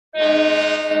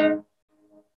All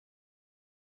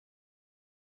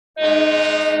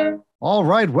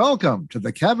right, welcome to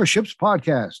the CAVASSHIPS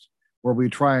podcast, where we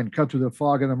try and cut through the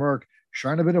fog and the murk,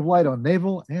 shine a bit of light on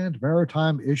naval and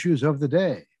maritime issues of the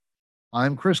day.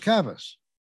 I'm Chris Cavas.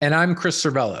 And I'm Chris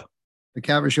Cervello. The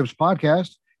CAVASSHIPS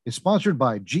podcast is sponsored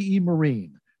by GE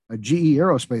Marine, a GE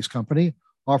aerospace company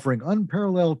offering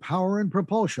unparalleled power and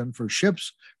propulsion for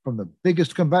ships from the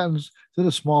biggest combatants to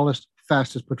the smallest,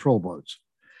 fastest patrol boats.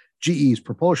 GE's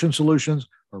propulsion solutions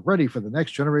are ready for the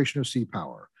next generation of sea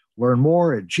power. Learn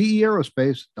more at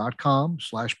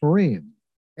geaerospace.com/marine.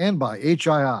 And by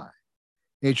HII.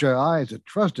 HII is a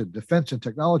trusted defense and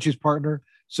technologies partner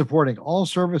supporting all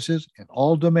services and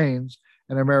all domains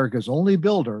and America's only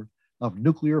builder of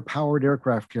nuclear-powered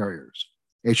aircraft carriers.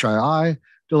 HII,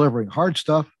 delivering hard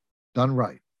stuff done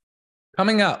right.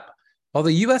 Coming up, while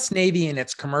the U.S. Navy and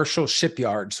its commercial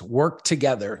shipyards work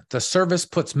together, the service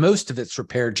puts most of its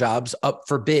repair jobs up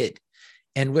for bid.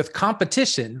 And with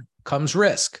competition comes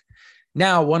risk.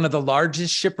 Now, one of the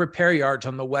largest ship repair yards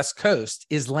on the West Coast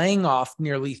is laying off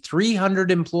nearly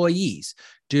 300 employees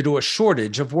due to a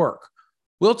shortage of work.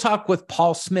 We'll talk with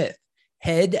Paul Smith,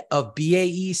 head of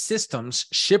BAE Systems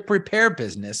ship repair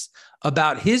business,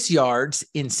 about his yards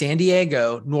in San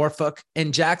Diego, Norfolk,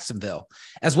 and Jacksonville,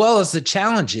 as well as the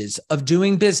challenges of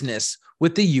doing business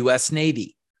with the U.S.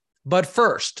 Navy. But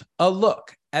first, a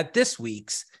look at this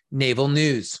week's naval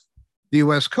news. The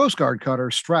U.S. Coast Guard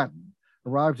cutter Stratton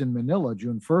arrived in Manila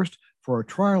June 1st for a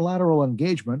trilateral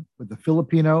engagement with the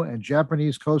Filipino and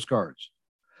Japanese Coast Guards.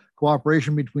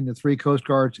 Cooperation between the three Coast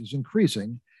Guards is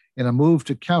increasing in a move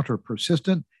to counter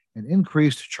persistent and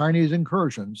increased Chinese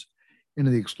incursions into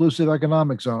the exclusive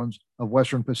economic zones of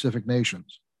Western Pacific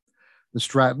nations. The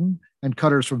Stratton and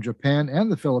cutters from Japan and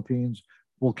the Philippines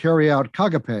will carry out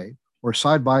kagape, or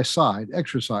side-by-side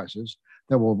exercises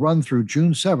that will run through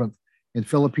June 7th in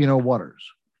Filipino waters.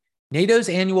 NATO's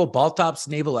annual Baltops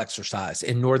naval exercise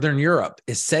in Northern Europe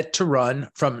is set to run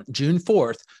from June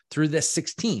 4th through the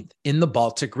 16th in the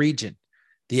Baltic region.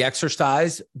 The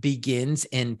exercise begins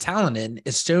in Tallinn,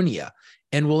 Estonia,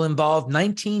 and will involve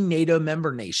 19 NATO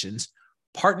member nations,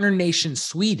 partner nation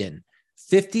Sweden,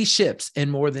 50 ships, and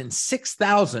more than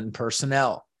 6,000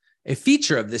 personnel. A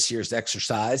feature of this year's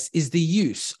exercise is the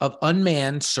use of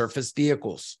unmanned surface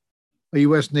vehicles. A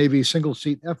U.S. Navy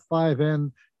single-seat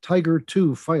F-5N Tiger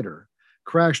II fighter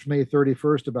crashed May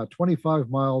 31st about 25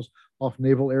 miles off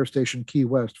Naval Air Station Key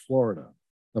West, Florida.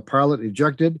 The pilot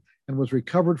ejected and was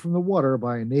recovered from the water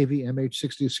by a Navy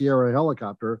MH-60 Sierra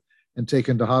helicopter and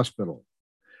taken to hospital.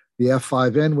 The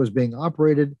F-5N was being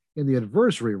operated in the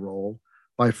adversary role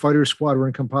by Fighter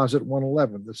Squadron Composite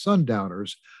 111, the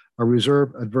Sundowners, a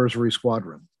reserve adversary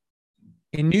squadron.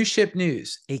 In new ship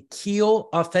news, a keel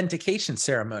authentication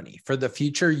ceremony for the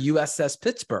future USS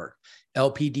Pittsburgh,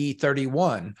 LPD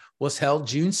 31, was held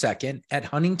June 2nd at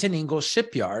Huntington Ingalls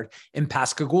Shipyard in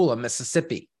Pascagoula,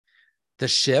 Mississippi. The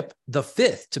ship, the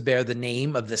fifth to bear the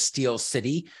name of the Steel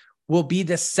City, will be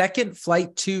the second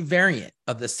Flight II variant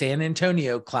of the San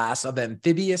Antonio class of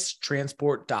amphibious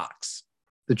transport docks.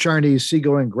 The Chinese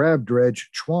seagoing grab dredge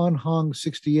Chuanhong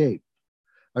 68,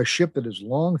 a ship that is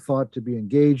long thought to be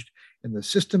engaged in the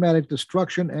systematic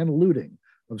destruction and looting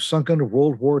of sunken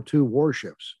World War II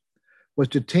warships, was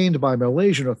detained by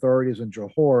Malaysian authorities in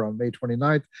Johor on May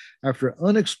 29th after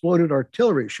unexploded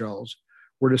artillery shells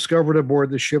were discovered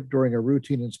aboard the ship during a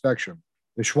routine inspection.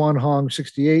 The Chuanhong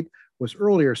 68 was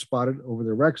earlier spotted over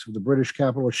the wrecks of the British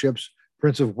capital ships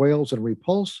Prince of Wales and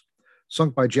Repulse,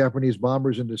 sunk by Japanese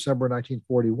bombers in December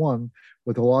 1941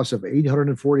 with a loss of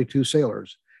 842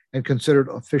 sailors, and considered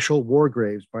official war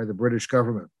graves by the British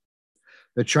government.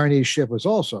 The Chinese ship was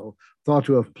also thought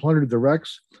to have plundered the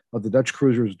wrecks of the Dutch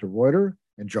cruisers De Ruyter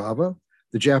and Java,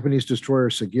 the Japanese destroyer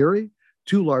Sagiri,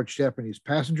 two large Japanese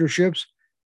passenger ships,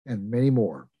 and many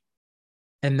more.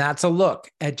 And that's a look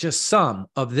at just some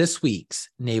of this week's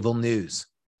naval news.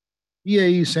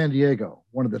 BAE San Diego,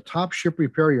 one of the top ship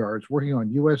repair yards working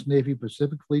on U.S. Navy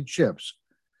Pacific Fleet ships,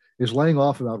 is laying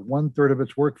off about 1/3 of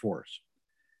its workforce.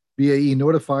 BAE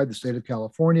notified the state of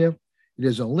California it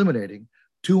is eliminating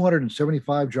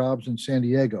 275 jobs in San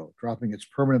Diego, dropping its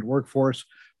permanent workforce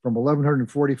from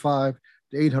 1,145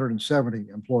 to 870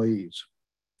 employees.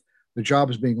 The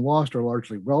jobs being lost are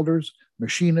largely welders,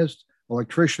 machinists,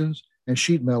 electricians, and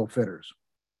sheet metal fitters.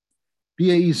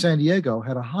 BAE San Diego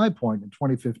had a high point in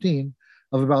 2015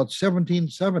 of about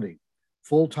 1,770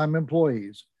 full-time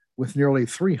employees with nearly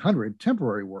 300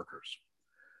 temporary workers.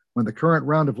 When the current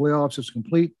round of layoffs is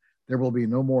complete, there will be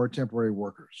no more temporary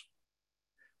workers.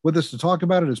 With us to talk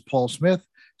about it is Paul Smith,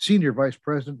 Senior Vice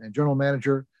President and General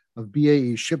Manager of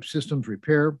BAE Ship Systems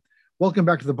Repair, Welcome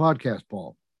back to the podcast,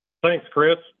 Paul. Thanks,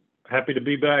 Chris. Happy to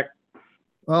be back.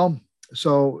 Well,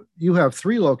 so you have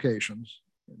three locations: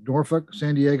 Norfolk,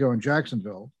 San Diego, and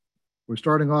Jacksonville. We're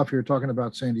starting off here talking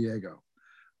about San Diego.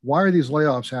 Why are these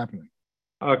layoffs happening?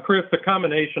 Chris, the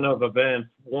combination of events.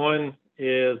 One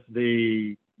is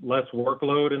the less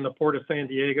workload in the Port of San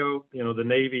Diego. You know, the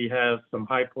Navy has some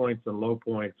high points and low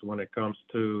points when it comes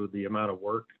to the amount of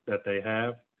work that they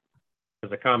have.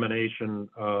 There's a combination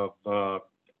of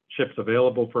ships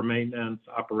available for maintenance,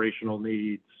 operational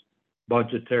needs,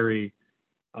 budgetary.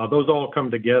 Those all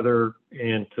come together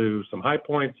into some high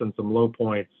points and some low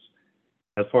points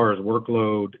as far as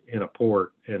workload in a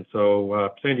port. And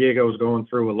so San Diego is going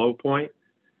through a low point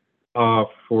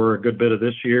for a good bit of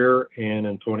this year and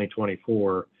in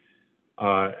 2024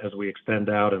 as we extend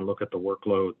out and look at the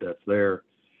workload that's there.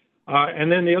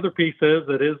 And then the other piece is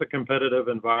it is a competitive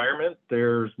environment.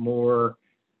 There's more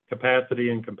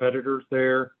capacity and competitors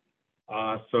there.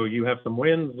 So you have some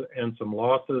wins and some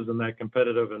losses in that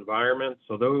competitive environment.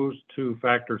 So those two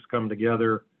factors come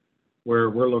together where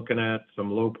we're looking at some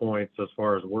low points as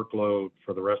far as workload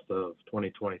for the rest of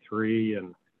 2023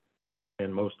 and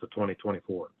most of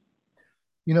 2024.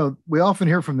 You know, we often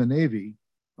hear from the Navy,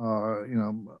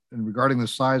 regarding the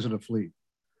size of the fleet.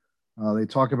 They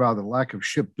talk about the lack of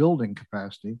shipbuilding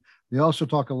capacity. They also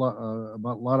talk a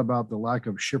lot about the lack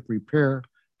of ship repair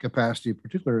capacity,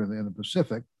 particularly in the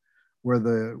Pacific, where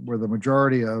the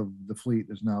majority of the fleet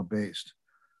is now based.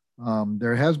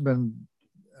 There have been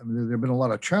a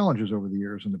lot of challenges over the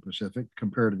years in the Pacific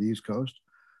compared to the East Coast,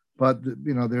 but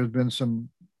there's been some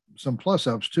plus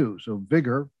ups too. So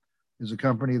Vigor is a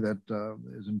company that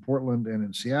is in Portland and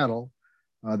in Seattle.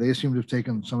 They seem to have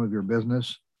taken some of your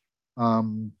business.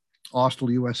 Austal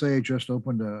USA just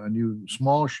opened a new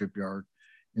small shipyard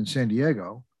in San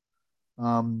Diego.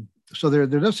 So there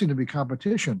does seem to be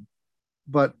competition,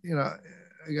 but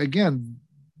again,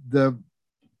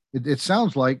 it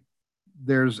sounds like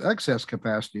there's excess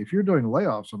capacity. If you're doing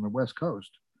layoffs on the West Coast,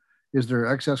 is there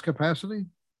excess capacity?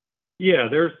 Yeah,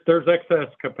 there's excess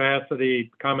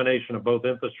capacity, combination of both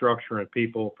infrastructure and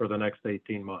people for the next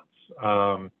 18 months.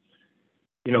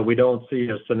 We don't see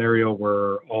a scenario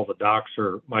where all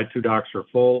the my two docks are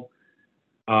full,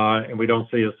 and we don't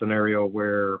see a scenario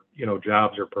where,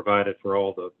 jobs are provided for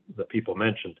all the people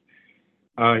mentioned.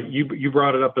 You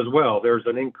brought it up as well. There's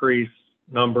an increased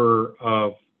number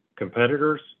of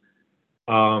competitors.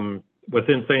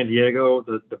 Within San Diego,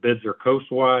 the bids are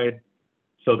coastwide,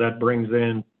 so that brings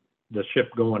in the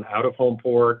ship going out of home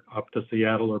port up to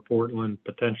Seattle or Portland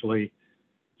potentially.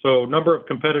 So number of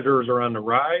competitors are on the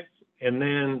rise, and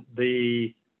then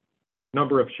the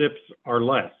number of ships are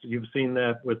less. You've seen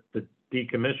that with the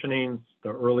decommissionings, the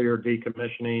earlier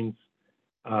decommissionings.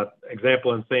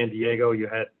 Example, in San Diego, you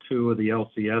had two of the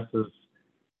LCSs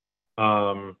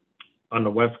on the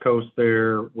West Coast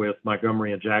there with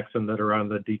Montgomery and Jackson that are on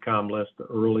the decom list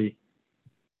early.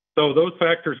 So those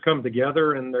factors come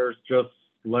together, and there's just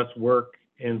less work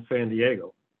in San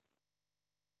Diego.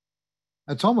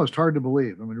 That's almost hard to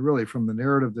believe. I mean, really, from the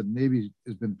narrative that Navy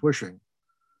has been pushing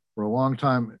for a long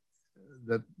time,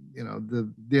 that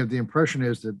the impression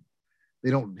is that they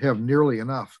don't have nearly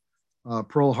enough.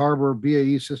 Pearl Harbor,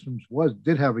 BAE Systems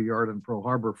did have a yard in Pearl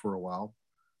Harbor for a while.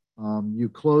 You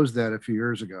closed that a few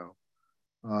years ago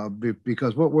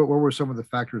because what were some of the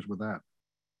factors with that?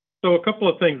 So a couple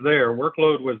of things there.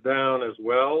 Workload was down as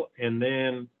well, and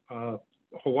then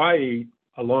Hawaii,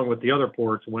 along with the other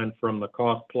ports, went from the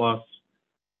cost plus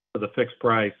to the fixed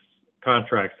price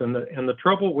contracts. And the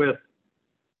trouble with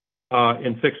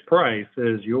in fixed price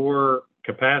is your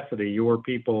capacity, your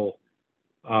people,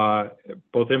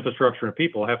 both infrastructure and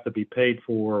people have to be paid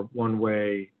for one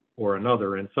way or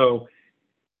another. And so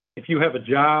if you have a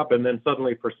job and then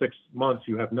suddenly for 6 months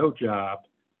you have no job,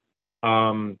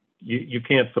 you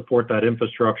can't support that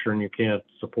infrastructure and you can't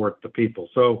support the people.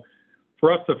 So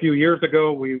for us, a few years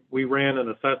ago, we ran an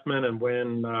assessment, and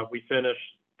when we finished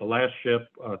the last ship,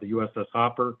 the USS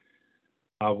Hopper,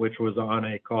 which was on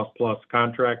a cost plus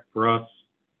contract for us,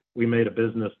 we made a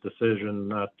business decision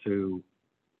not to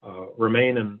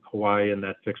remain in Hawaii in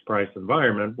that fixed price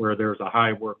environment where there's a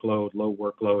high workload, low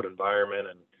workload environment,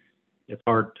 and it's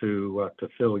hard to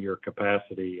fill your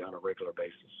capacity on a regular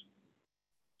basis.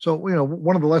 So,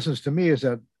 one of the lessons to me is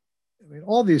that,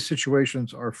 all these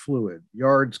situations are fluid.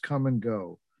 Yards come and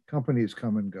go, companies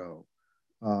come and go,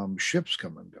 ships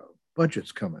come and go,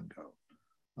 budgets come and go.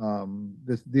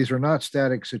 These are not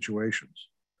static situations.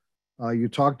 You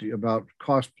talked about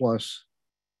cost plus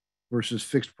versus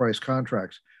fixed price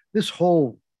contracts. This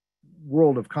whole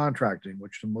world of contracting,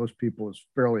 which to most people is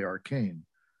fairly arcane,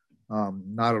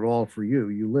 not at all for you.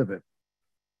 You live it.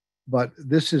 But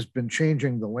this has been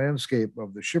changing the landscape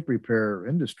of the ship repair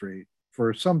industry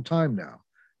for some time now,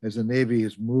 as the Navy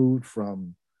has moved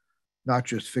from not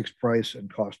just fixed price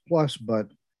and cost plus, but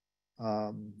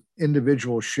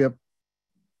individual ship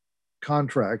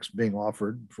contracts being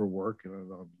offered for work.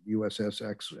 USS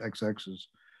XX is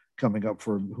coming up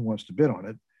for who wants to bid on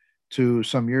it. To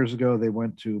some years ago, they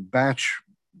went to batch,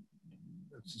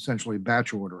 it's essentially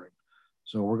batch ordering.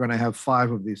 So we're going to have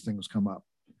 5 of these things come up,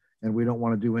 and we don't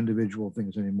want to do individual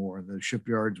things anymore. The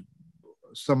shipyards,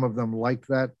 some of them liked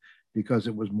that because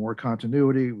it was more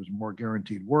continuity, it was more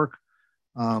guaranteed work.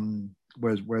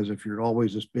 Whereas if you're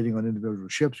always just bidding on individual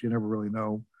ships, you never really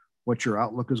know what your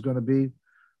outlook is going to be.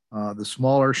 The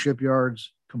smaller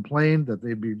shipyards complained that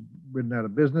they'd be ridden out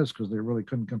of business because they really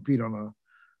couldn't compete on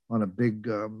a big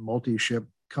multi-ship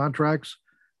contracts.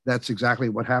 That's exactly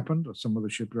what happened. Some of the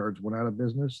shipyards went out of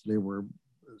business.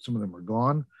 Some of them were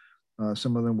gone.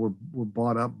 Some of them were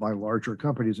bought up by larger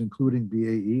companies, including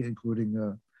BAE,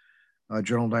 including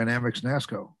General Dynamics,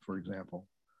 NASSCO, for example.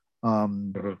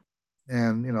 And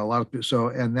a lot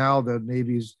of and now the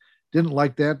Navy's didn't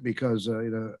like that because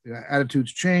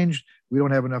attitudes changed. We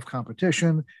don't have enough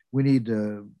competition. We need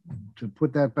to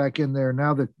put that back in there.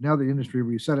 Now the industry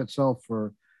reset itself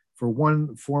for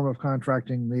one form of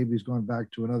contracting, Navy's gone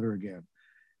back to another again,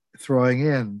 throwing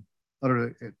in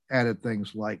other added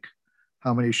things like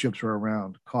how many ships are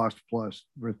around, cost plus.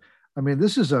 I mean,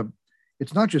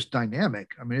 it's not just dynamic.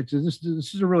 I mean, this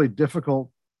is a really difficult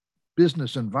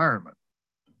business environment.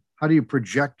 How do you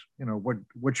project,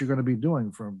 what you're going to be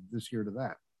doing from this year to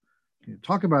that? Can you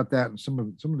talk about that and some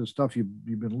of the stuff you've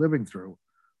been living through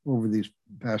over these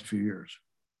past few years?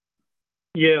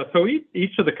 Yeah, so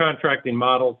each of the contracting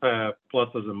models have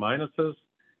pluses and minuses.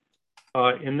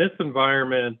 In this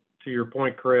environment, to your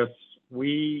point, Chris,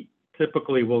 we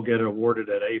typically will get awarded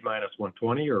at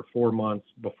A-120 or 4 months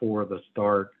before the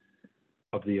start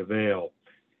of the avail.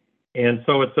 And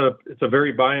so it's a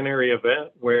very binary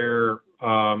event where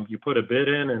you put a bid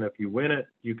in, and if you win it,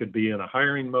 you could be in a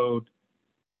hiring mode.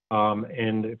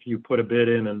 And if you put a bid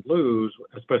in and lose,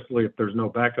 especially if there's no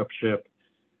backup ship,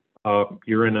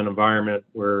 you're in an environment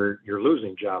where you're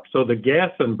losing jobs. So the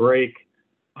gas and brake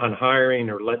on hiring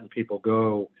or letting people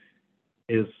go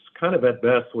is kind of at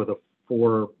best with a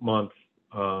 4-month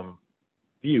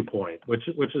viewpoint, which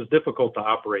is difficult to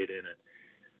operate in it.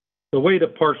 The way to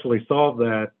partially solve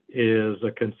that is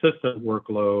a consistent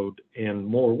workload and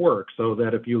more work, so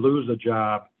that if you lose a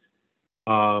job,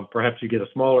 perhaps you get a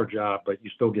smaller job, but you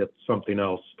still get something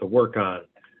else to work on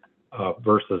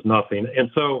versus nothing. And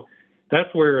so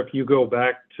that's where, if you go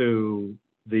back to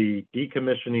the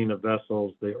decommissioning of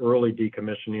vessels, the early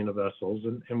decommissioning of vessels,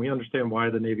 and we understand why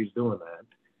the Navy's doing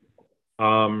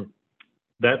that,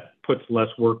 that puts less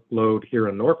workload here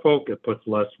in Norfolk. It puts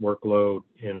less workload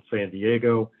in San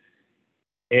Diego.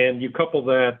 And you couple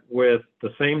that with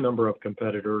the same number of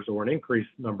competitors or an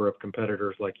increased number of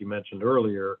competitors, like you mentioned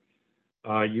earlier,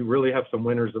 you really have some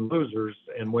winners and losers.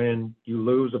 And when you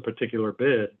lose a particular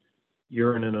bid,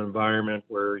 you're in an environment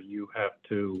where you have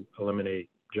to eliminate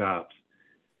jobs.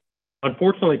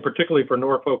 Unfortunately, particularly for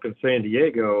Norfolk and San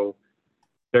Diego,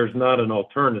 there's not an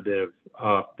alternative.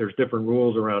 There's different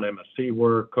rules around MSC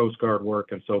work, Coast Guard work,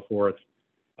 and so forth.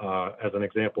 As an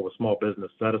example, with small business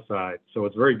set aside. So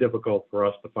it's very difficult for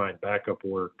us to find backup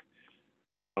work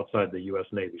outside the U.S.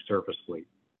 Navy surface fleet.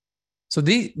 So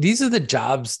these are the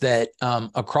jobs that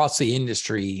across the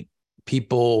industry,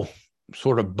 people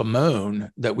sort of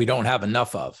bemoan that we don't have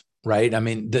enough of, right? I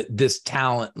mean, this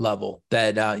talent level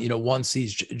that, once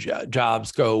these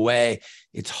jobs go away,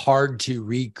 it's hard to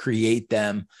recreate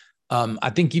them. I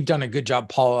think you've done a good job,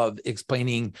 Paul, of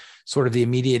explaining sort of the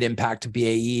immediate impact of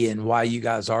BAE and why you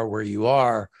guys are where you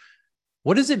are.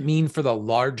 What does it mean for the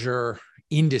larger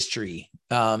industry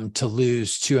to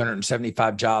lose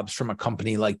 275 jobs from a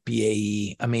company like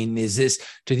BAE? I mean,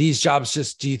 do these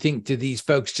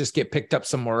folks just get picked up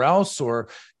somewhere else, or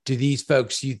do these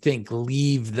folks, you think,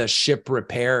 leave the ship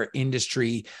repair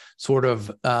industry, sort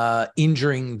of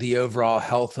injuring the overall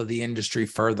health of the industry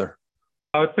further?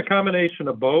 It's a combination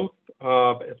of both.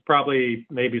 It's probably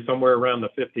maybe somewhere around the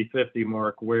 50-50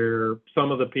 mark, where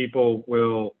some of the people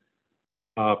will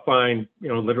find,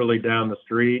 literally down the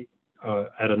street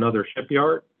at another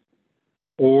shipyard,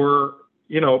 or,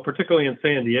 particularly in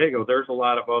San Diego, there's a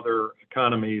lot of other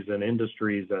economies and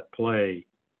industries at play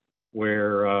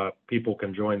where people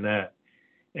can join that.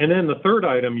 And then the third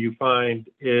item you find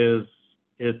is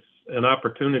it's an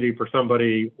opportunity for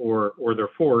somebody or they're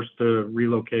forced to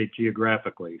relocate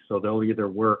geographically. So they'll either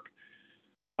work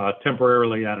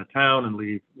temporarily out of town and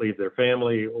leave their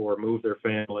family, or move their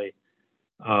family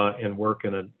and work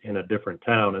in a different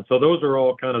town. And so those are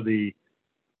all kind of the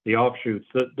offshoots.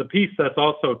 The piece that's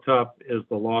also tough is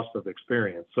the loss of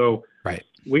experience. So Right.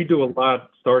 we do a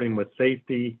lot starting with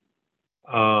safety,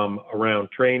 around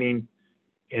training.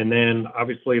 And then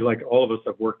obviously, like all of us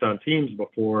have worked on teams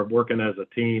before, working as a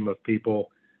team of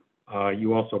people,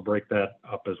 you also break that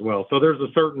up as well. So there's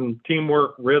a certain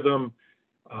teamwork, rhythm,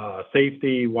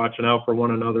 safety, watching out for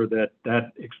one another,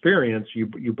 that experience,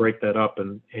 you break that up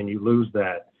and you lose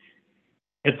that.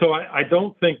 And so I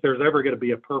don't think there's ever going to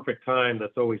be a perfect time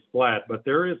that's always flat, but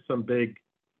there is some big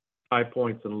high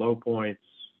points and low points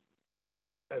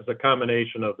as a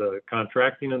combination of the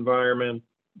contracting environment,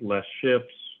 less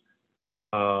ships.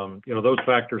 Those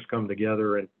factors come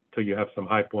together until you have some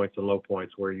high points and low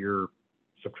points where you're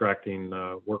subtracting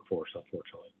workforce,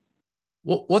 unfortunately.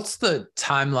 Well, what's the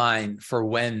timeline for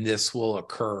when this will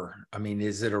occur? I mean,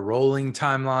 is it a rolling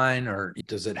timeline or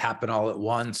does it happen all at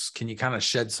once? Can you kind of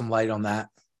shed some light on that?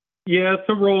 Yeah, it's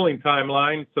a rolling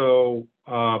timeline. So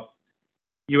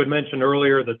you had mentioned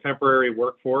earlier the temporary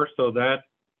workforce. So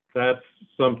that's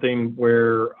something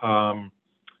where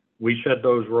we shed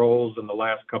those roles in the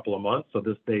last couple of months. So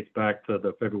this dates back to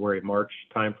the February, March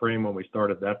timeframe when we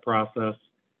started that process.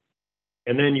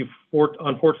 And then you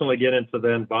unfortunately get into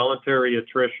then voluntary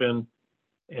attrition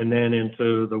and then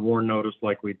into the WARN notice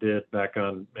like we did back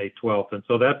on May 12th. And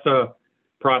so that's a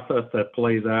process that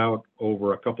plays out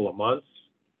over a couple of months.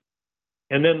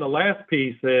 And then the last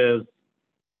piece is,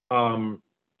 we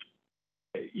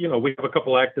have a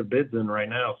couple active bids in right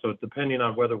now. So depending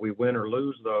on whether we win or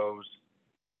lose those,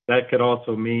 that could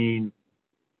also mean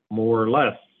more or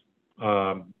less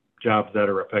jobs that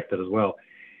are affected as well.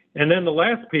 And then the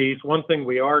last piece, one thing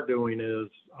we are doing is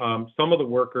some of the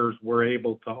workers were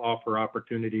able to offer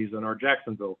opportunities in our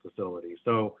Jacksonville facility.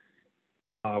 So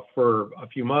for a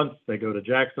few months, they go to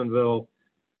Jacksonville,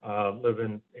 live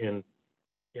in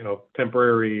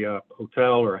temporary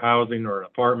hotel or housing or an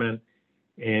apartment,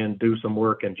 and do some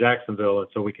work in Jacksonville. And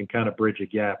so we can kind of bridge a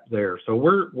gap there. So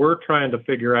we're trying to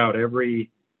figure out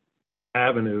every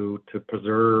avenue to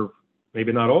preserve,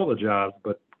 maybe not all the jobs,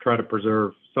 but try to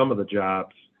preserve some of the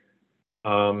jobs.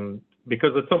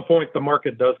 Because at some point the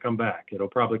market does come back. It'll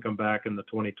probably come back in the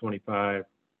 2025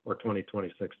 or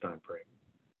 2026 timeframe.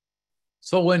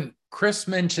 So when Chris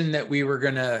mentioned that we were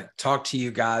going to talk to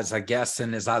you guys, I guess,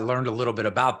 and as I learned a little bit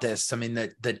about this, I mean,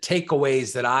 the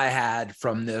takeaways that I had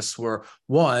from this were,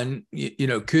 one,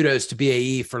 kudos to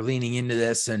BAE for leaning into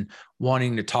this and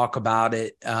wanting to talk about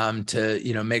it,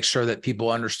 to, make sure that people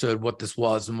understood what this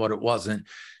was and what it wasn't.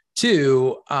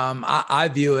 Two, I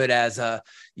view it as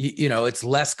it's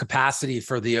less capacity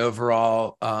for the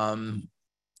overall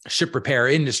ship repair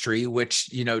industry, which,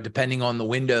 depending on the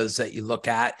windows that you look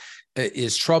at,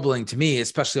 is troubling to me,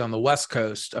 especially on the West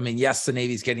Coast. I mean, yes, the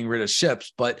Navy's getting rid of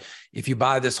ships, but if you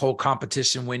buy this whole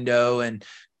competition window and,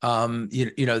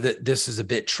 this is a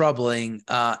bit troubling.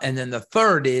 And then the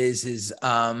third is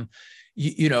like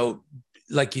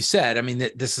you said, I mean,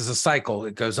 this is a cycle.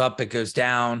 It goes up, it goes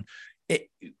down.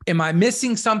 Am I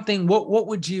missing something? What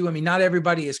would you, I mean, not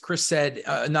everybody, as Chris said,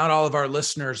 not all of our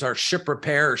listeners are ship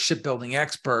repair or shipbuilding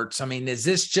experts. I mean, is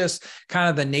this just kind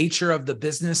of the nature of the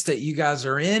business that you guys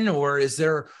are in, or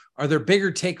are there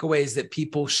bigger takeaways that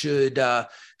people should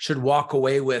walk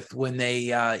away with when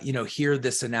they, hear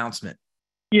this announcement?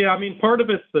 Yeah, I mean, part of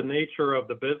it's the nature of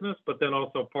the business, but then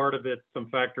also part of it, some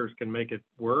factors can make it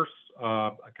worse.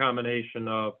 A combination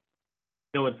of,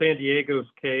 in San Diego's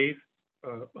case,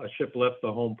 a ship left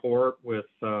the home port with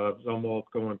Zumwalt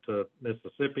going to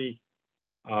Mississippi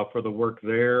for the work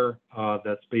there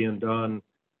that's being done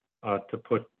to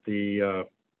put to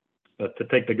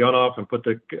take the gun off and put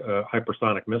the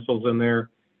hypersonic missiles in there.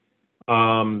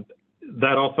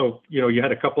 That also, you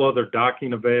had a couple other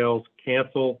docking avails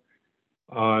cancel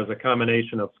as a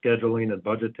combination of scheduling and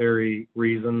budgetary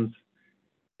reasons.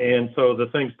 And so the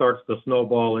thing starts to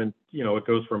snowball and, it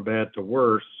goes from bad to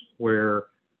worse, where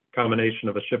combination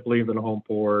of a ship leaving the home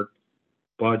port,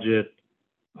 budget,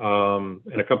 and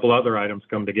a couple other items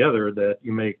come together that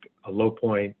you make a low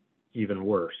point even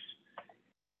worse.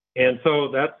 And so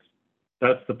that's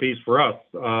the piece for us.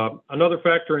 Another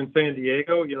factor in San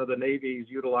Diego, the Navy's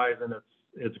utilizing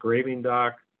its graving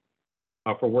dock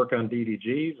for work on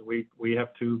DDGs. We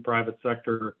have 2 private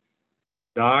sector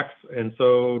docks, and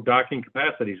so docking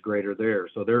capacity is greater there.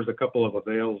 So there's a couple of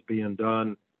avails being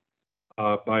done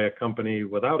by a company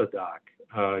without a dock,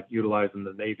 utilizing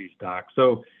the Navy's dock.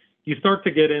 So you start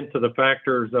to get into the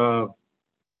factors of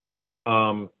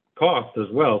cost as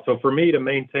well. So for me to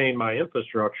maintain my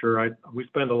infrastructure, we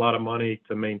spend a lot of money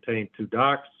to maintain 2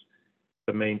 docks,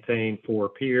 to maintain 4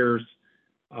 piers,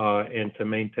 and to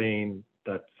maintain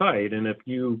that site. And if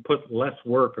you put less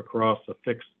work across a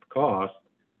fixed cost,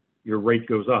 your rate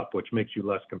goes up, which makes you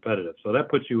less competitive. So that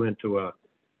puts you into a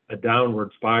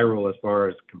downward spiral as far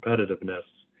as competitiveness.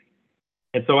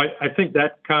 And so I think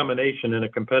that combination in a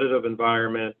competitive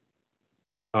environment,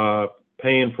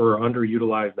 paying for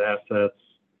underutilized assets,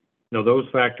 those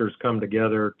factors come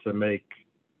together to make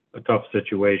a tough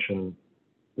situation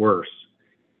worse.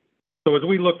 So as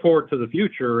we look forward to the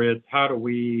future, it's how do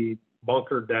we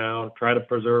bunker down, try to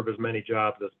preserve as many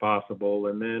jobs as possible,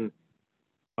 and then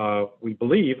we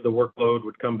believe the workload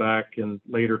would come back in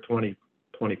later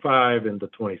 2025 into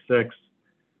 26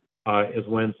 is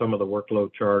when some of the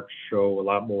workload charts show a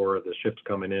lot more of the ships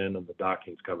coming in and the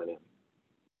dockings coming in.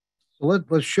 So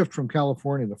let's shift from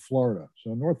California to Florida.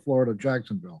 So North Florida,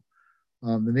 Jacksonville.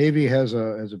 The Navy has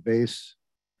a base.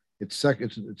 Its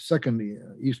second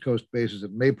East Coast base is at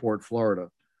Mayport,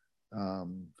 Florida,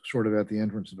 sort of at the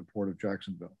entrance of the port of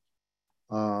Jacksonville.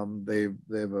 They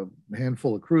have a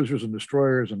handful of cruisers and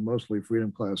destroyers and mostly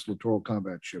Freedom-class littoral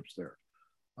combat ships there.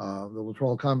 The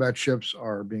littoral combat ships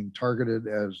are being targeted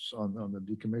as on the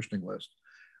decommissioning list.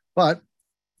 But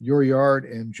your yard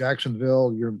in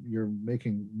Jacksonville, you're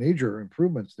making major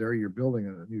improvements there. You're building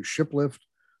a new ship lift.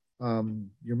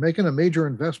 You're making a major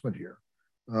investment here.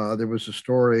 There was a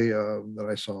story that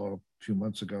I saw 2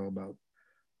 months ago about,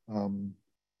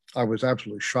 I was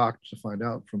absolutely shocked to find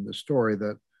out from this story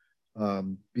that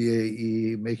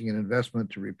BAE making an investment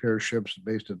to repair ships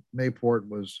based at Mayport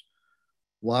was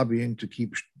lobbying to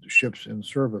keep ships in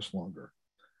service longer.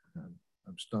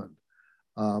 I'm stunned.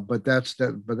 But that's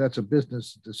a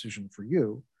business decision for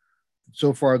you.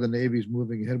 So far, the Navy's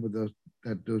moving ahead with those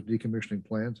decommissioning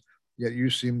plans, yet you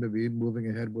seem to be moving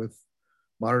ahead with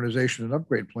modernization and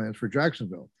upgrade plans for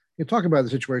Jacksonville. You talk about the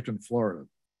situation in Florida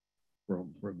for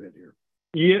a bit here.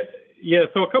 Yeah.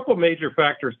 So a couple of major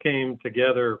factors came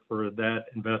together for that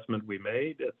investment we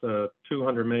made. It's a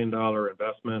 $200 million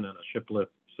investment in a ship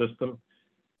lift system.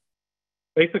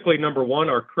 Basically, number one,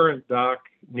 our current dock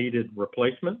needed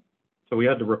replacement. So we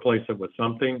had to replace it with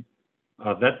something.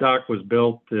 That dock was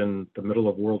built in the middle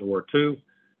of World War II.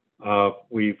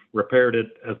 We've repaired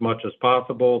it as much as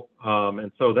possible.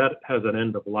 And so that has an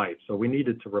end of life. So we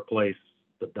needed to replace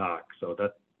the dock. So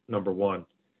that's number one.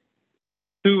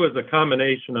 Two is a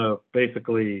combination of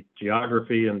basically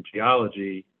geography and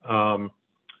geology.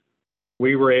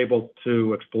 We were able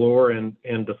to explore and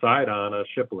decide on a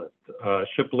ship lift.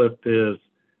 Ship lift is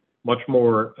much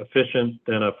more efficient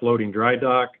than a floating dry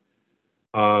dock.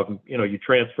 You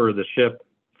transfer the ship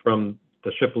from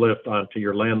the ship lift onto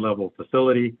your land level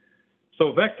facility. So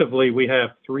effectively, we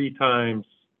have 3 times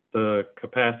the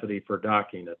capacity for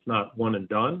docking. It's not one and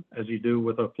done as you do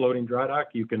with a floating dry dock.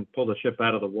 You can pull the ship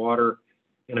out of the water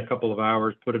in a couple of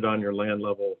hours, put it on your land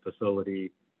level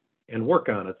facility, and work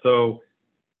on it. So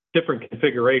different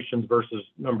configurations versus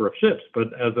number of ships.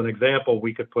 But as an example,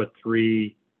 we could put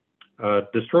 3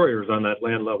 destroyers on that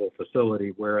land level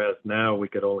facility, whereas now we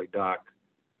could only dock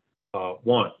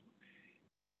 1.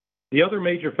 The other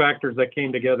major factors that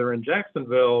came together in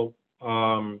Jacksonville,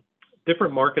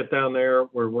 different market down there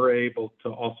where we're able to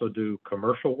also do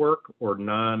commercial work or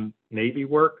non-Navy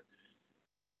work.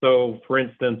 So for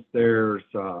instance, there's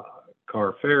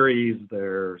car ferries,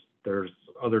 there's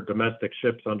other domestic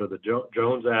ships under the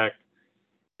Jones Act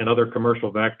and other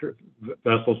commercial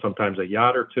vessels, sometimes a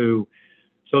yacht or 2.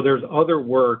 So there's other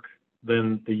work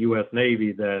than the U.S.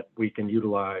 Navy that we can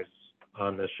utilize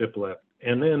on the ship lift.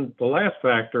 And then the last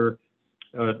factor,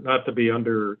 not to be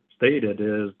understated,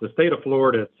 is the state of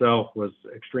Florida itself was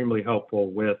extremely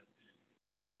helpful with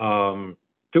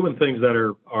doing things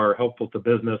that are helpful to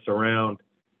business around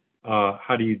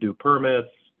how do you do permits,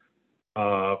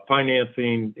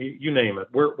 financing, you name it.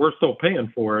 We're still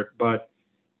paying for it, but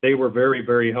they were very,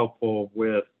 very helpful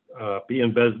with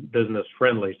being business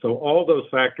friendly. So all those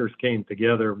factors came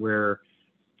together where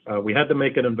we had to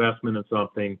make an investment in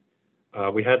something.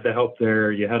 We had the help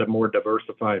there. You had a more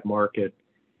diversified market.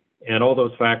 And all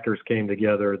those factors came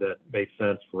together that made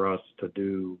sense for us to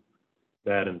do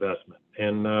that investment.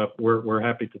 And we're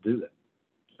happy to do that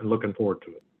and looking forward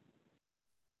to it.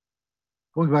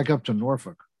 Going back up to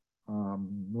Norfolk.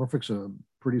 Norfolk's a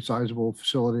pretty sizable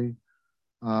facility.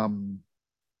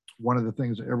 One of the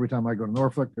things, every time I go to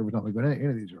Norfolk, every time I go to any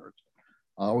of these yards,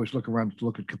 I always look around to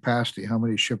look at capacity, how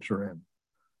many ships are in.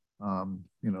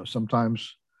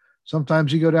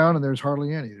 Sometimes you go down and there's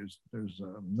hardly any. There's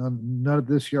none at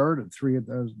this yard and 3 at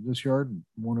this yard and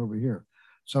 1 over here.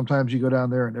 Sometimes you go down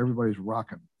there and everybody's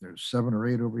rocking. There's 7 or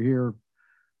 8 over here,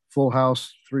 full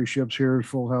house, 3 ships here,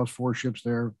 full house, 4 ships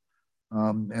there,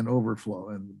 and overflow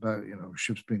and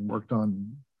ships being worked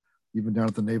on even down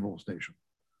at the naval station.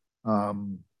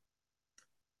 Um,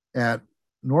 at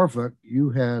Norfolk, you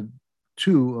had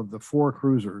 2 of the 4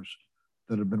 cruisers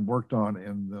that had been worked on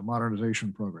in the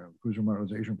modernization program, cruiser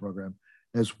modernization program,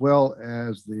 as well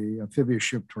as the amphibious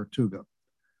ship Tortuga.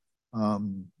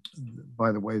 Um,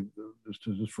 by the way,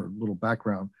 just for a little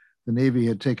background, the Navy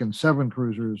had taken 7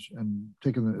 cruisers and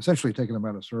essentially taken them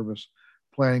out of service,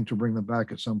 planning to bring them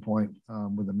back at some point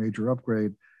with a major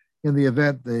upgrade. In the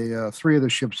event, 3 of the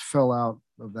ships fell out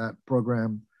of that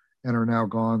program and are now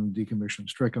gone, decommissioned,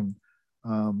 stricken.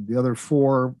 The other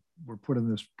 4 were put in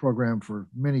this program for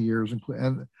many years,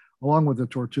 and along with the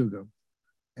Tortuga,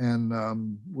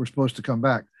 and we're supposed to come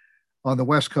back. On the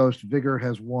West Coast, Vigor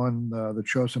has one, the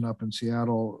Chosin up in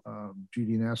Seattle.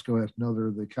 GD NASSCO has another,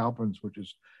 the Calpins, which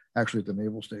is actually at the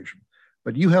naval station.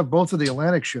 But you have both of the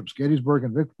Atlantic ships, Gettysburg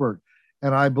and Vicksburg.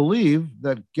 And I believe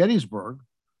that Gettysburg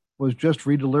was just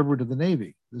redelivered to the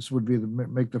Navy. This would be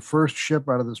make the first ship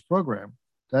out of this program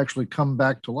to actually come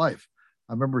back to life.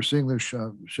 I remember seeing this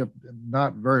ship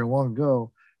not very long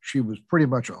ago. She was pretty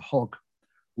much a hulk,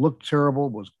 looked terrible,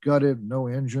 was gutted, no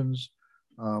engines.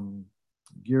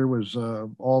 Gear was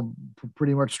all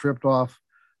pretty much stripped off,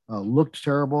 looked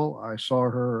terrible. I saw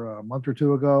her a month or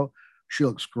 2 ago. She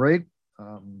looks great.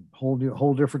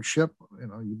 Whole different ship. You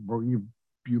know,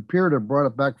 you appear to have brought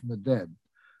it back from the dead.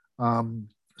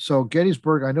 So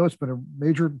Gettysburg, I know it's been a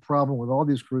major problem with all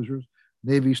these cruisers.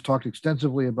 Navy's talked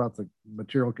extensively about the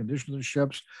material conditions of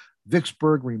ships.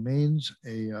 Vicksburg remains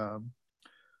the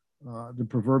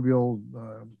proverbial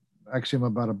axiom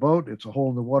about a boat. It's a hole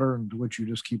in the water into which you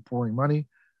just keep pouring money.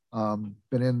 Been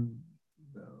in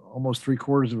almost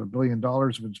 $750 million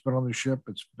have been spent on the ship.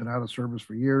 It's been out of service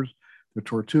for years. The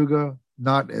Tortuga,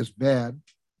 not as bad,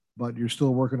 but you're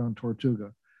still working on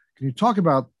Tortuga. Can you talk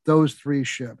about those 3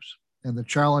 ships and the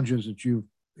challenges that you've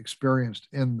experienced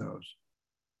in those?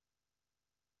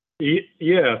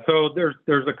 Yeah, so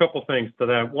there's a couple things to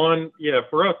that. One, yeah,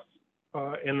 for us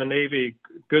in the Navy,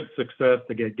 good success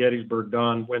to get Gettysburg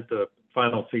done. Went to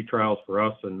final sea trials for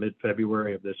us in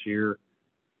mid-February of this year.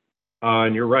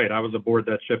 And you're right, I was aboard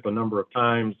that ship a number of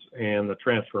times, and the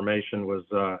transformation was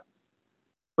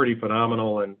pretty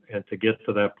phenomenal. And to get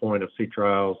to that point of sea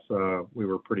trials, we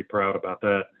were pretty proud about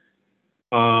that.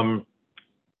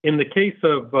 In the case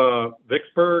of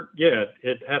Vicksburg, yeah,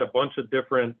 it had a bunch of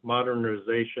different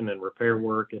modernization and repair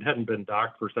work. It hadn't been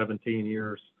docked for 17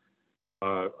 years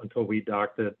until we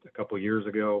docked it a couple of years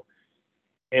ago.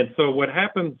 And so what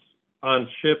happens on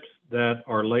ships that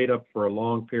are laid up for a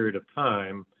long period of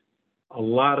time, a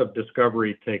lot of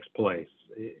discovery takes place.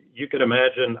 You could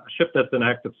imagine a ship that's in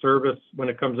active service, when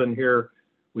it comes in here,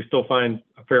 we still find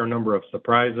a fair number of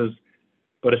surprises.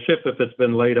 But a ship, if it's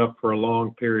been laid up for a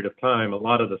long period of time, a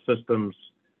lot of the systems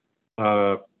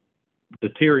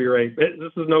deteriorate.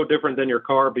 This is no different than your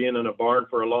car being in a barn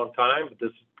for a long time.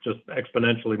 This is just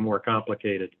exponentially more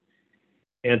complicated.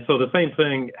 And so the same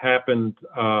thing happened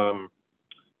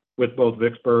with both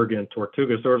Vicksburg and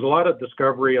Tortuga. So there's a lot of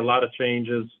discovery, a lot of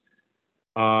changes,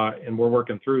 and we're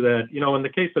working through that. You know, in the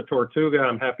case of Tortuga,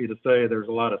 I'm happy to say there's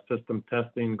a lot of system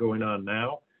testing going on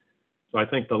now. So I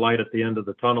think the light at the end of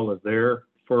the tunnel is there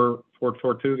for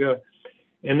Tortuga.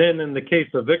 And then in the case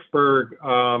of Vicksburg,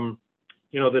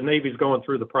 you know, the Navy's going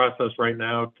through the process right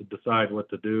now to decide what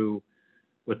to do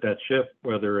with that ship,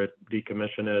 whether it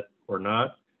decommission it or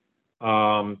not.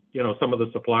 You know, some of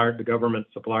the government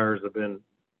suppliers have been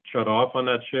shut off on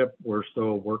that ship. We're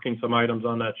still working some items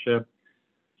on that ship.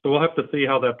 So we'll have to see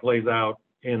how that plays out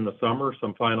in the summer,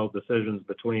 some final decisions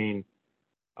between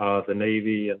the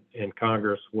Navy and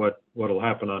Congress, what'll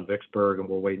happen on Vicksburg, and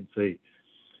we'll wait and see.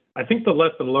 I think the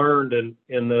lesson learned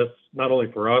in this, not only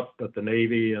for us, but the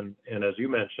Navy and as you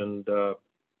mentioned,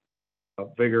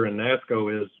 Vigor and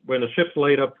NASSCO, is when a ship's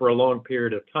laid up for a long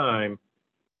period of time,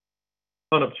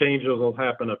 a ton of changes will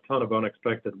happen, a ton of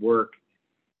unexpected work.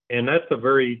 And that's a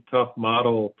very tough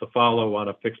model to follow on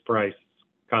a fixed price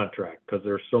contract because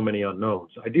there's so many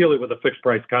unknowns. Ideally, with a fixed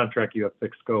price contract, you have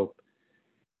fixed scope.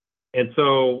 And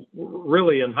so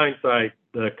really in hindsight,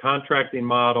 the contracting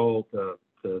model,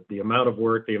 the amount of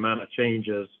work, the amount of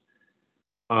changes,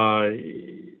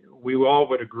 we all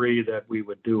would agree that we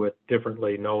would do it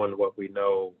differently, knowing what we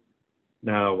know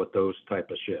now with those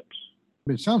type of ships.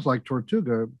 It sounds like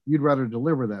Tortuga, you'd rather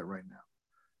deliver that right now.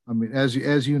 I mean, as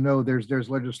you know, there's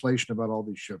legislation about all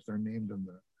these ships. They're named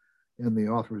in the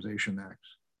authorization acts.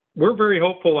 We're very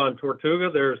hopeful on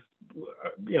Tortuga. There's,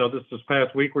 you know, this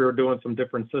past week we were doing some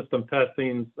different system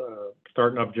testings,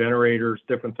 starting up generators,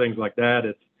 different things like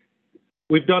that.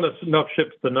 We've done enough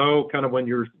ships to know kind of when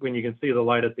you can see the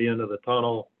light at the end of the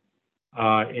tunnel.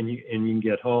 and you can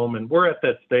get home. And we're at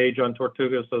that stage on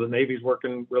Tortuga, so the Navy's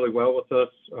working really well with us.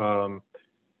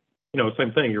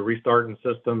 Same thing. You're restarting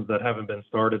systems that haven't been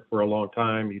started for a long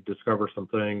time. You discover some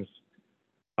things.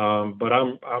 But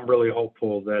I'm really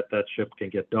hopeful that that ship can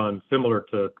get done similar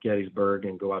to Gettysburg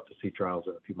and go out to sea trials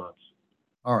in a few months.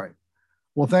 All right.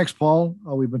 Well, thanks, Paul.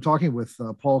 We've been talking with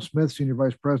Paul Smith, Senior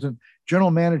Vice President,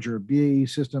 General Manager of BAE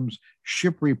Systems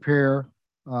Ship Repair.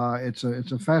 It's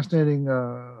a fascinating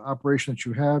operation that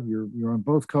you have. You're on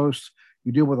both coasts.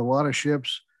 You deal with a lot of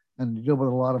ships and you deal with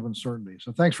a lot of uncertainty.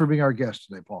 So thanks for being our guest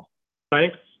today, Paul.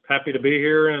 Thanks. Happy to be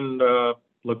here and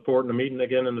look forward to meeting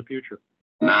again in the future.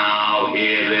 Now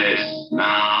hear this.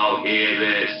 Now hear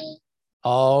this.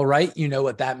 All right. You know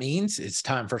what that means. It's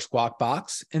time for Squawk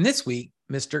Box. And this week,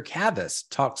 Mr. Cavas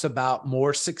talks about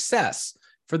more success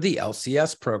for the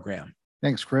LCS program.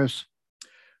 Thanks, Chris.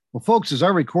 Well, folks, as I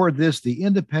record this, the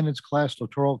Independence-class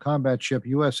littoral combat ship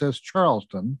USS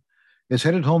Charleston is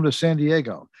headed home to San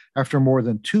Diego after more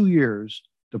than 2 years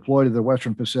deployed to the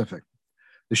Western Pacific.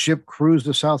 The ship cruised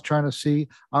the South China Sea,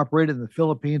 operated in the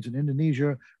Philippines and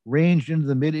Indonesia, ranged into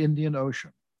the mid-Indian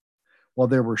Ocean. While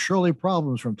there were surely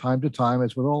problems from time to time,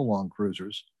 as with all long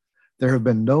cruisers, there have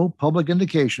been no public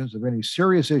indications of any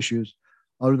serious issues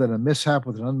other than a mishap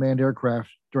with an unmanned aircraft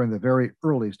during the very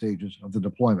early stages of the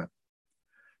deployment.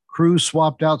 Crews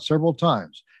swapped out several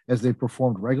times as they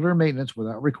performed regular maintenance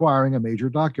without requiring a major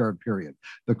dockyard period.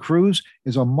 The cruise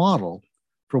is a model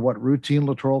for what routine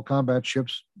littoral combat ship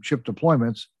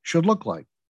deployments should look like.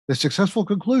 The successful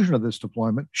conclusion of this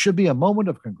deployment should be a moment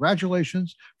of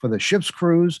congratulations for the ship's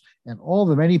crews and all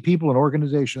the many people and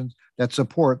organizations that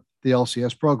support the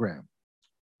LCS program.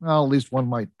 Well, at least one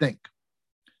might think.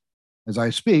 As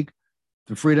I speak,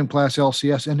 the Freedom-class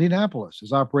LCS Indianapolis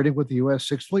is operating with the U.S.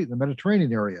 Sixth Fleet in the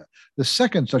Mediterranean area, the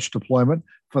second such deployment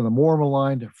for the more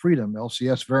maligned Freedom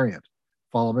LCS variant,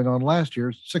 following on last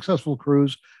year's successful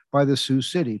cruise by the Sioux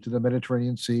City to the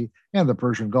Mediterranean Sea and the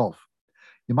Persian Gulf.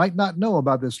 You might not know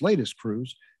about this latest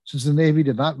cruise, since the Navy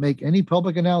did not make any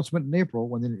public announcement in April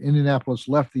when the Indianapolis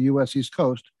left the U.S. East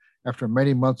Coast after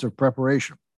many months of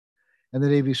preparation. And the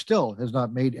Navy still has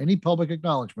not made any public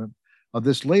acknowledgement of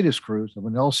this latest cruise of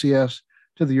an LCS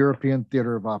to the European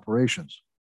Theater of Operations.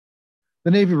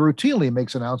 The Navy routinely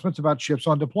makes announcements about ships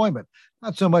on deployment,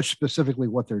 not so much specifically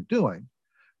what they're doing,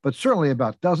 but certainly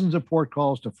about dozens of port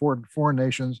calls to foreign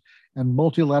nations and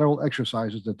multilateral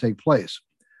exercises that take place.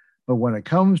 But when it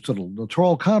comes to the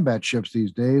littoral combat ships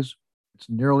these days, it's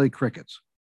nearly crickets.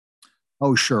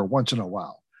 Oh, sure, once in a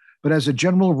while. But as a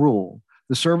general rule,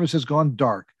 the service has gone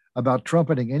dark about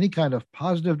trumpeting any kind of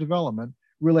positive development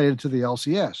related to the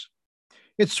LCS.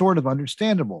 It's sort of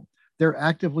understandable. They're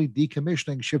actively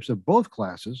decommissioning ships of both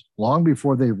classes long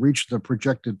before they reach the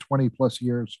projected 20-plus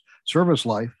years service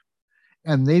life,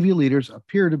 and Navy leaders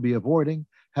appear to be avoiding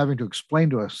having to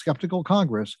explain to a skeptical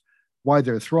Congress why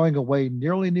they're throwing away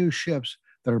nearly new ships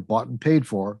that are bought and paid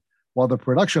for, while the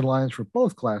production lines for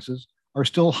both classes are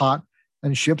still hot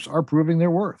and ships are proving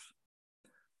their worth.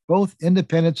 Both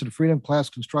Independence and Freedom class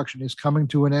construction is coming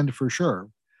to an end for sure,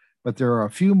 but there are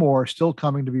a few more still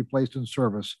coming to be placed in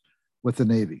service with the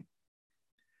Navy.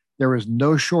 There is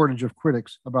no shortage of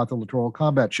critics about the littoral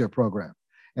combat ship program,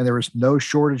 and there is no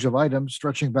shortage of items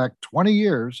stretching back 20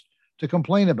 years to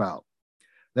complain about.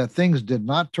 That things did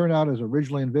not turn out as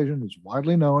originally envisioned is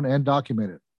widely known and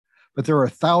documented, but there are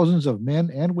thousands of men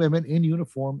and women in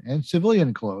uniform and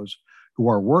civilian clothes who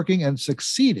are working and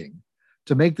succeeding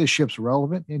to make the ships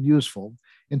relevant and useful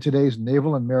in today's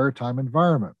naval and maritime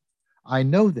environment. I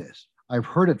know this. I've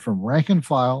heard it from rank and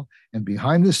file and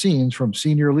behind the scenes from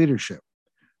senior leadership,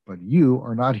 but you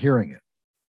are not hearing it.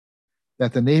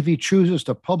 That the Navy chooses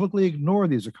to publicly ignore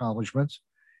these accomplishments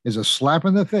is a slap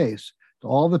in the face to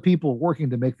all the people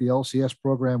working to make the LCS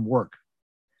program work.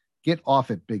 Get off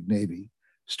it, Big Navy.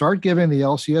 Start giving the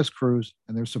LCS crews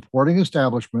and their supporting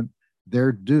establishment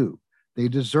their due. They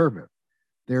deserve it.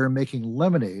 They are making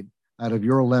lemonade out of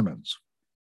your lemons.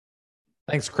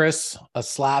 Thanks, Chris. A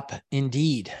slap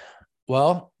indeed.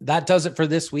 Well, that does it for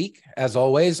this week. As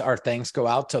always, our thanks go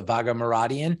out to Vaga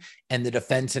Muradian and the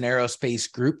Defense and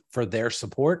Aerospace Group for their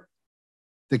support.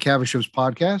 The CAVASSHIPS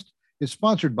podcast is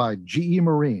sponsored by GE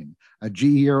Marine, a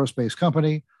GE aerospace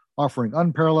company offering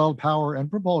unparalleled power and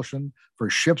propulsion for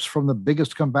ships from the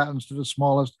biggest combatants to the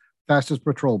smallest, fastest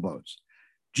patrol boats.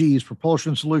 GE's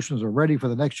propulsion solutions are ready for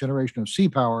the next generation of sea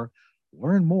power.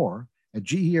 Learn more at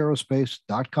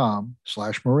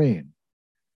geaerospace.com/marine.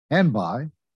 And by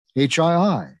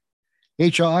HII.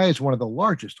 HII is one of the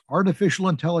largest artificial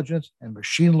intelligence and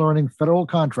machine learning federal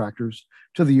contractors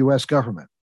to the U.S. government.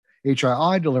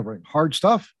 HII delivering hard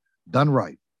stuff done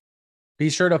right. Be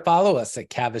sure to follow us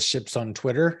at CAVASSHIPS on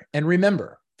Twitter. And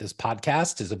remember, this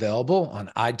podcast is available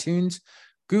on iTunes,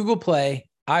 Google Play,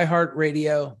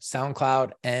 iHeartRadio,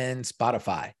 SoundCloud, and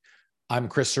Spotify. I'm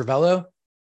Chris Cervello.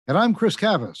 And I'm Chris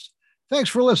Cavas. Thanks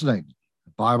for listening.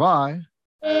 Bye-bye.